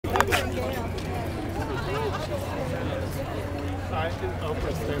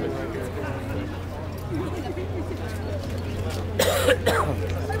Oprah's standing right here.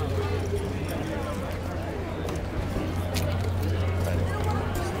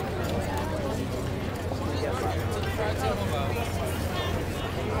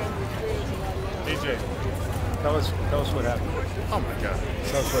 AJ, tell us what happened. Oh my God.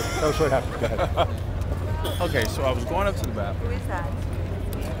 Tell us what happened. Go ahead. Okay, so I was going up to the bathroom.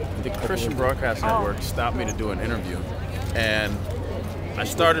 The Christian Broadcast Network stopped me to do an interview, and I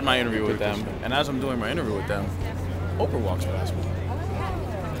started my interview with them. And as I'm doing my interview with them, Oprah walks past me.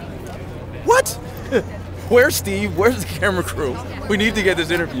 What? Where's Steve? Where's the camera crew? We need to get this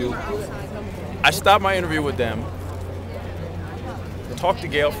interview. I stopped my interview with them, talked to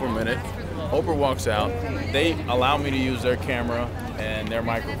Gail for a minute. Oprah walks out. They allow me to use their camera and their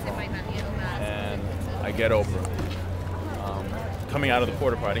microphone. And I get Oprah coming out of the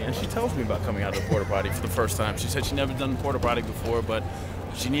port-a-potty. And she tells me about coming out of the port-a-potty for the first time. She said she'd never done the port-a-potty before, but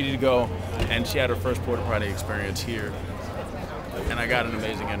she needed to go. And she had her first port-a-potty experience here. And I got an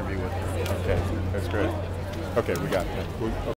amazing interview with her. Okay, that's great. Okay, we got it.